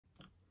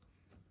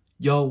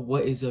Yo,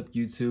 what is up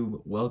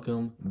YouTube?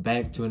 Welcome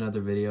back to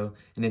another video.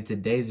 And in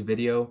today's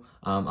video,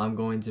 I'm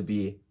going to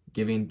be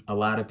giving a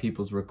lot of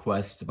people's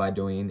requests by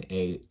doing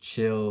a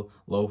chill,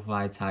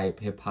 lo-fi type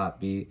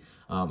hip-hop beat.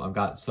 I've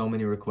got so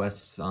many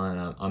requests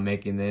on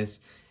making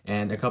this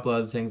and a couple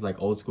other things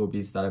like old school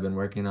beats that I've been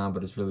working on,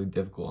 but it's really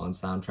difficult on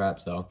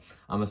Soundtrap. So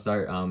I'm gonna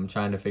start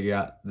trying to figure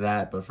out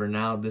that. But for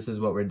now, this is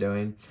what we're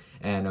doing.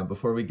 And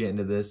before we get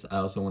into this, I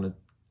also want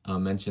to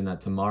mention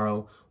that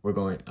tomorrow we're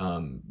going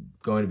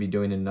to be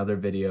doing another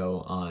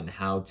video on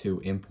how to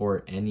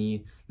import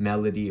any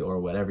melody or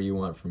whatever you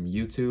want from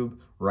YouTube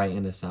right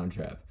into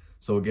Soundtrap.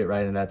 So we'll get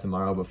right into that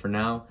tomorrow. But for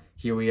now,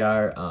 here we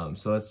are.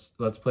 So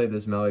let's play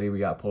this melody we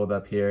got pulled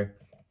up here.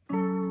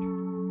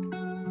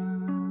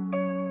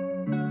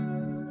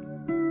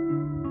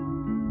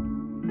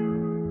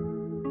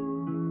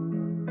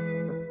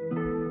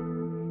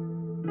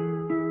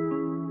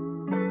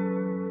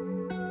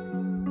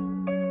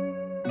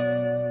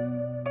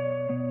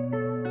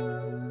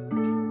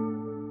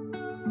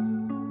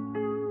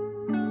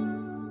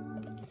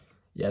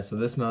 Yeah, so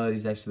this melody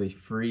is actually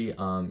free.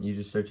 You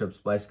just search up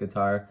Splice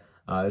Guitar.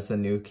 It's a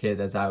new kit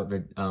that's out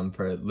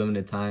for a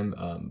limited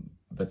time,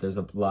 but there's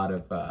a lot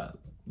of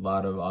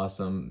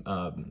awesome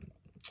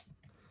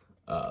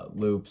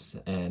loops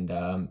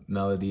and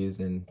melodies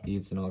and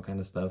beats and all kind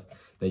of stuff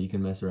that you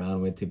can mess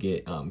around with to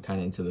get kind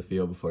of into the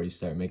feel before you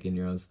start making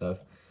your own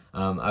stuff.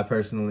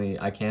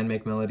 I can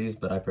make melodies,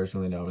 but I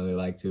personally don't really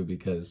like to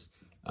because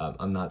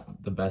I'm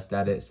not the best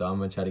at it, so I'm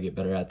gonna try to get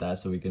better at that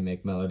so we can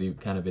make melody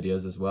kind of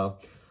videos as well.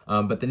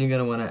 But then you're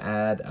gonna want to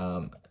add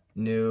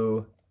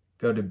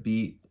go to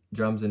beat,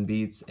 drums and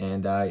beats,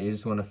 and you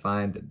just want to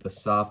find the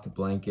soft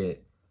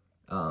blanket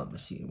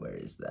machine. Where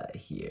is that?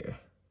 Here,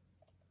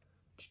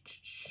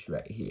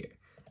 right here.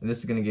 And this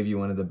is gonna give you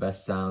one of the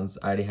best sounds.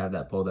 I already have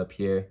that pulled up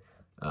here.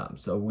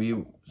 So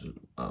we're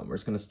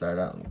just gonna start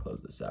out. Let me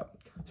close this out.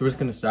 So we're just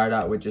gonna start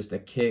out with just a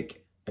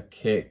kick,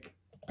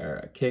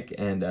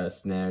 and a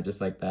snare,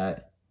 just like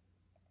that.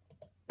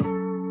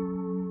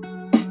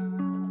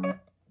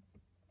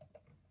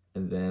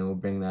 And then we'll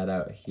bring that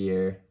out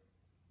here.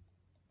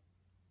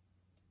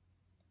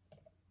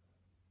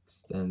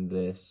 Extend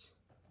this.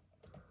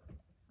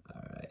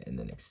 All right, and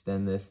then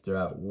extend this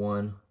throughout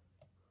one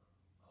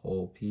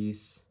whole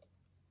piece.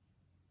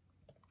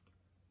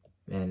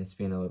 Man, it's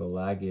been a little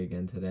laggy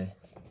again today.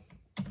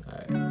 All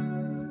right.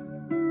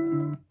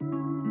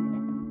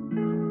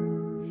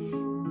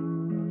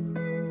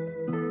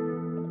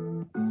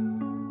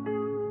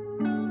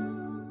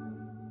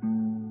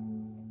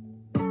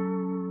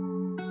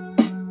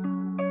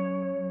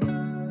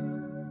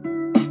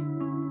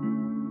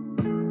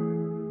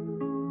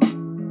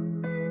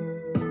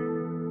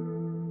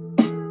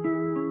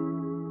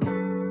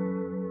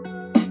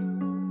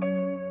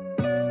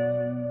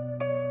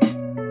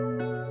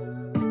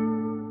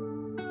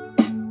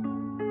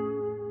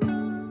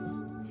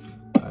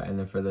 And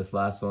then for this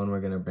last one,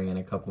 we're gonna bring in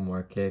a couple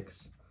more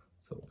kicks.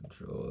 So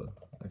we'll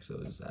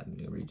just add a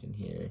new region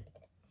here.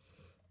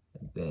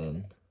 And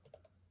then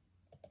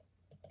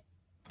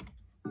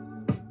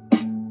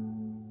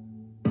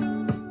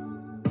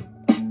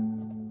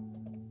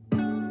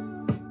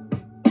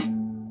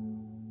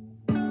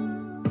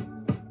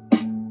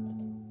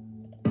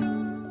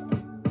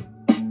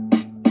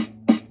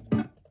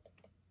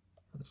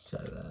let's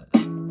try that.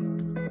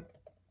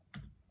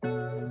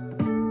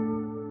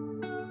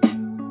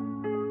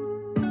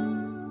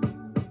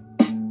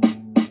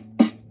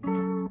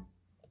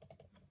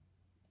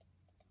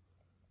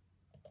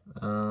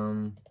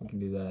 We can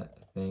do that,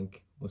 I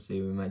think. We'll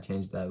see, we might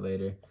change that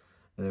later. And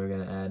then we're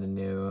gonna add a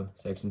new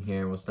section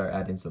here and we'll start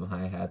adding some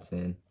hi-hats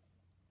in.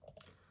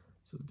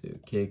 So we'll do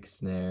kick,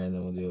 snare, and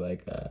then we'll do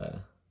like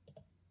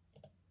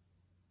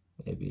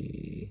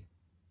maybe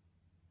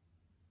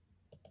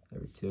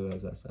every two.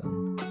 How's that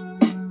sound?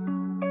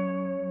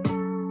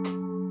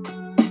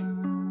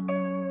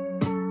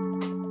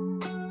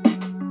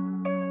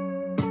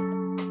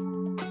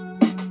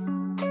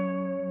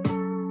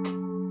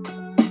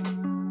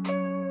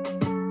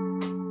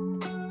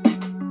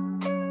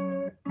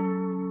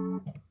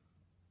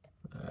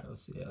 We'll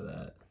see how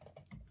that.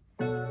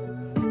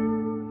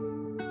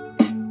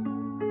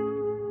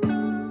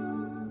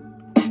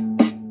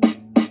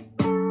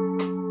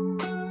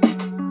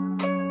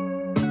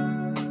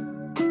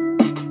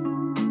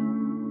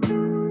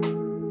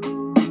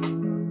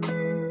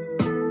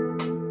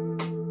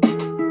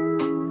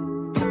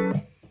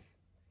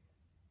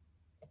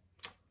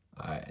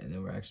 Alright, and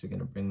then we're actually going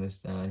to bring this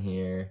down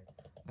here,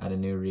 add a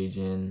new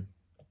region.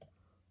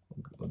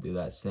 We'll do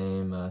that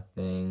same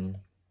thing.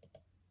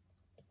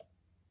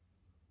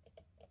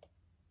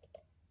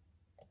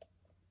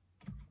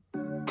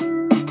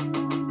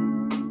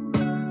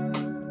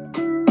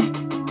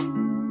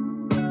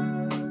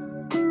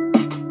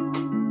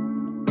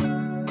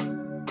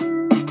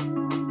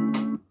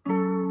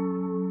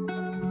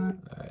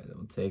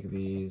 Take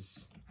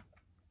these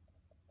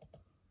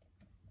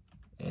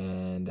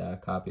and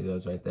copy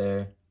those right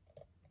there.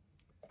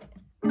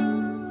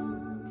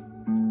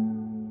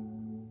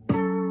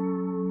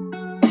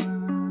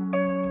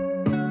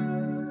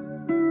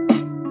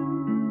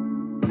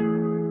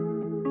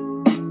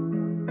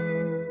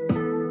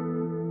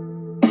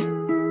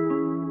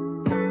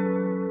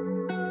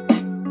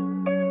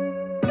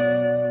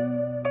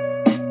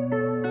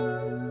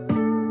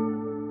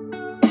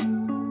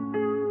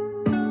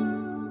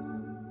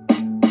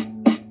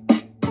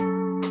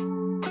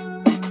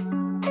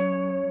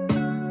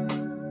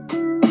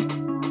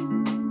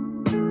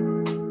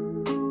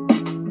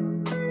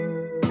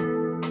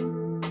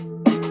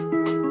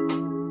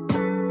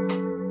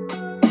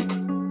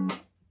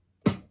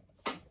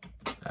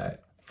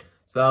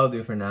 So that'll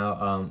do for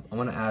now. I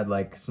want to add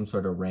like some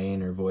sort of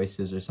rain or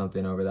voices or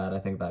something over that. I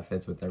think that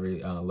fits with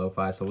every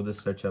lo-fi. So we'll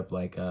just search up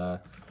like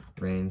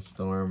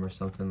rainstorm or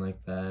something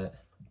like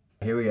that.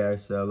 Here we are.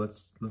 So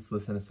let's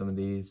listen to some of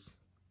these.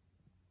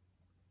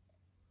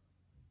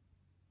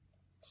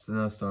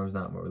 Snowstorm's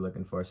not what we're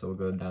looking for, so we'll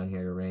go down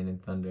here to rain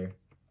and thunder.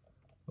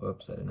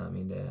 Whoops, I did not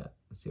mean to.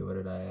 Let's see, what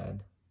did I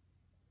add?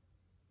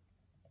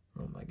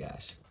 Oh my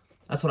gosh.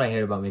 That's what I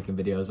hate about making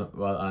videos.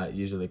 Well, I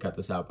usually cut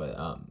this out, but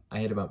I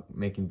hate about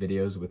making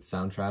videos with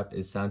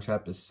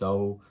Soundtrap is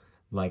so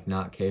like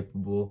not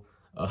capable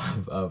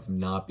of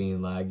not being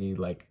laggy,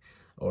 like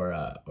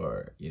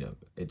or you know,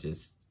 it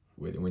just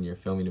when you're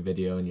filming a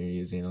video and you're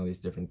using all these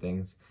different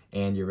things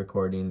and you're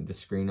recording the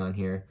screen on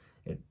here,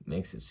 it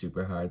makes it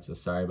super hard. So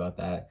sorry about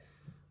that.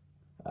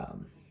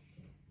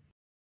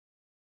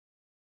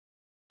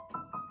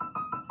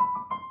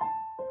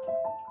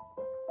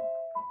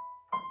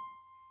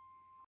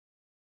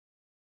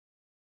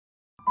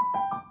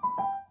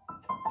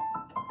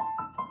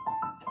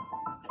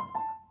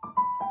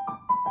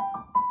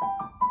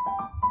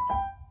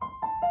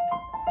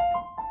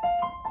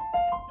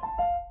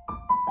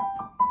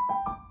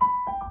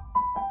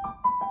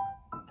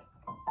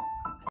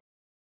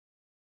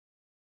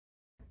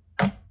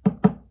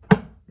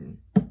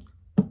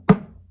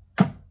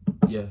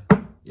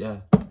 Yeah.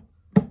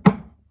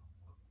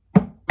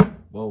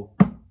 Whoa.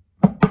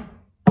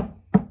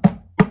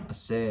 I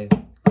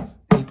said,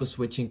 people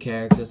switching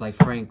characters like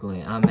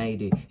Franklin. I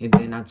made it, and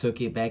then I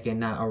took it back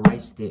and I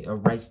erased it.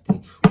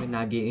 When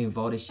I get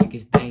involved, this shit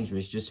gets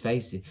dangerous. Just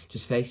face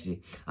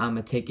it.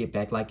 I'ma take it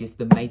back like it's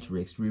the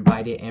Matrix.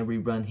 Rewrite it and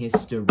rerun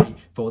history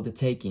for the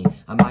taking.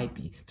 I might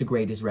be the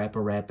greatest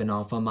rapper rapping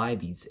off of my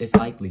beats. It's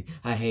likely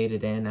I hate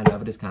it and I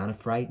love it. It's kind of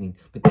frightening,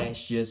 but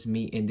that's just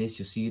me. And this,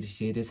 you'll see, the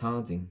shit is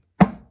haunting.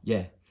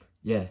 Yeah.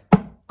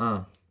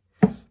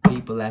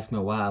 People ask me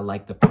why I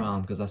like the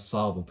prom, cause I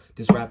solve them.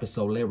 This rap is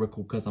so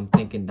lyrical cause I'm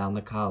thinking down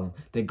the column.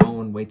 They're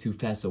going way too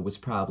fast, so it's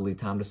probably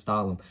time to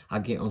stall them. I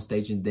get on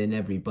stage and then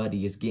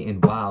everybody is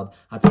getting wild.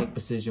 I take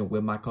precision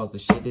with my cause, the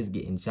shit is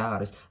getting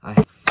childish.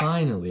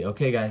 Finally,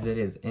 okay guys, it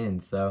is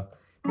in, so.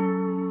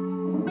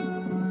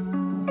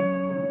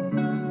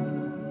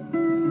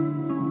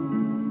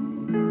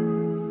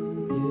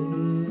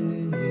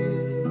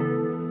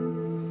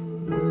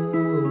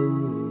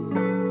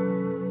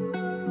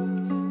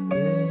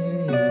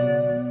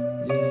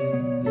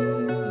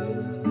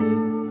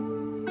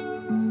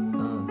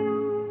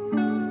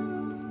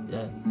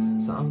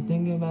 So I'm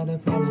thinking about the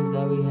problems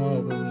that we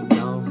have, but we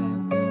don't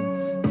have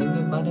them.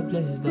 Thinking about the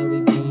places that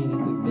we've been, if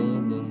we've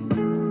been there.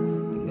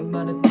 Thinking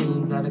about the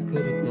things that I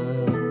could've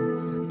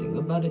done. Think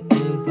about the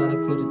things that I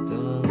could've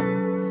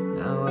done.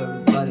 Now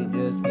everybody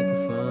just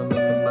making fun. Make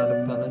about the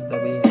problems that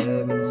we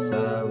have in the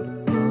side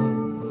with the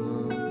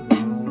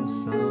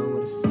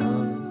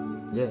sun.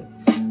 Yeah,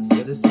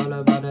 still it's all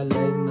about that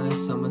late night,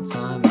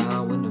 summertime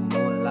out in the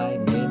moonlight,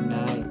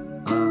 midnight.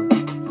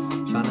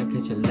 Trying to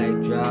catch a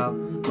late drop.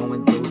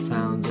 Going through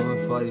town,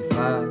 doing 45.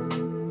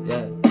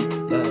 Yeah.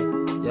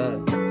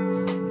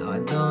 No, I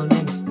don't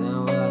understand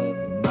why.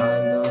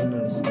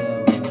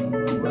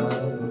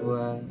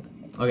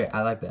 Okay,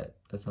 I like that.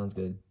 That sounds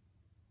good.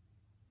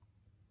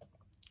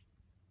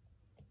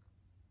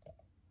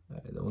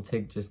 Alright, then we'll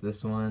take just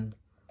this one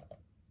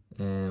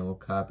and we'll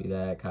copy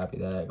that a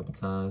couple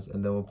times,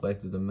 and then we'll play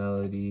through the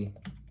melody.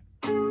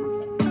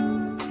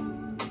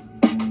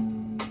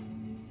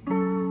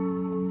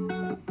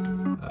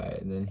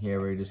 And then here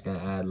we're just gonna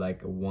add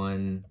like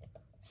one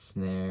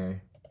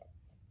snare,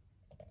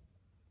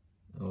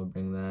 and we'll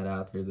bring that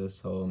out through this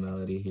whole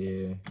melody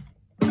here.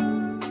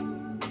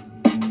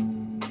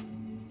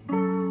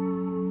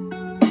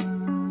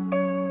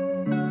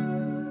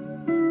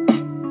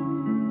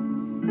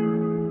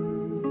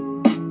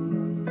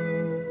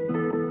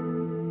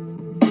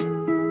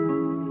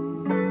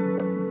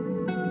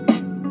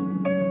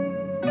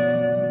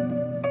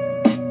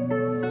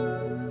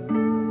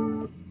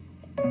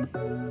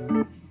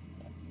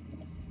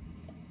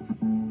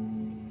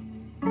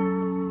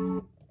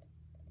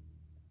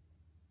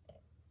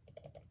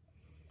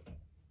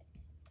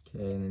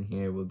 Okay, and then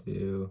here we'll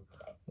do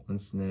one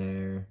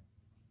snare,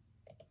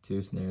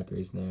 two snare,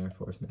 three snare,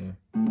 four snare.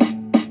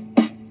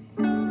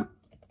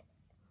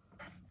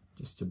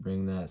 Just to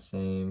bring that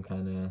same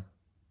kind of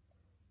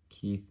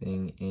key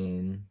thing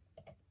in.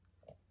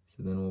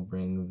 So then we'll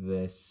bring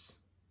this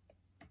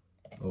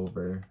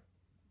over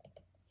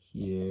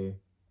here.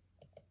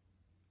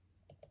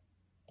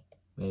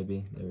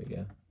 Maybe, there we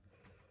go.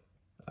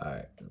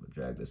 Alright, we'll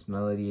drag this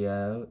melody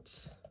out.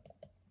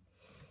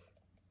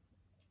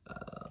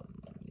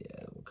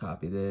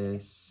 Copy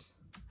this,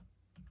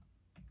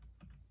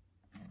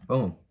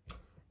 boom,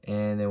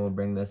 and then we'll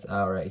bring this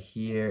out right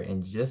here,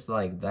 and just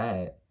like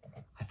that,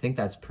 I think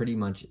that's pretty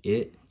much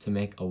it to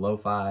make a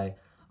lo-fi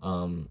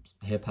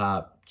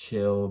hip-hop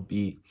chill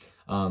beat.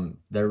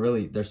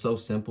 They're so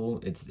simple.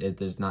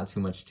 There's not too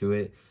much to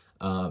it.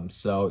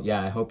 So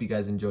yeah, I hope you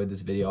guys enjoyed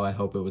this video. I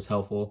hope it was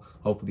helpful.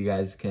 Hopefully you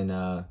guys can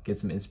get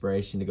some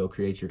inspiration to go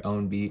create your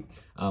own beat.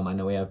 I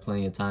know we have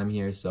plenty of time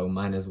here, so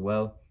mine as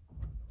well.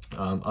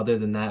 Other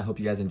than that, I hope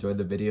you guys enjoyed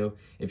the video.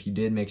 If you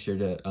did, make sure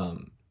to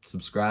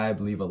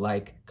subscribe, leave a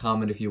like,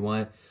 comment if you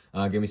want.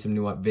 Give me some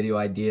new video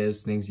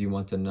ideas, things you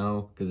want to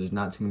know, because there's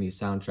not too many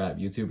Soundtrap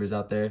YouTubers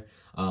out there.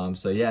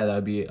 So yeah, that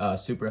would be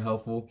super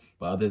helpful.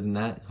 But other than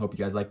that, hope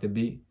you guys like the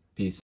beat. Peace.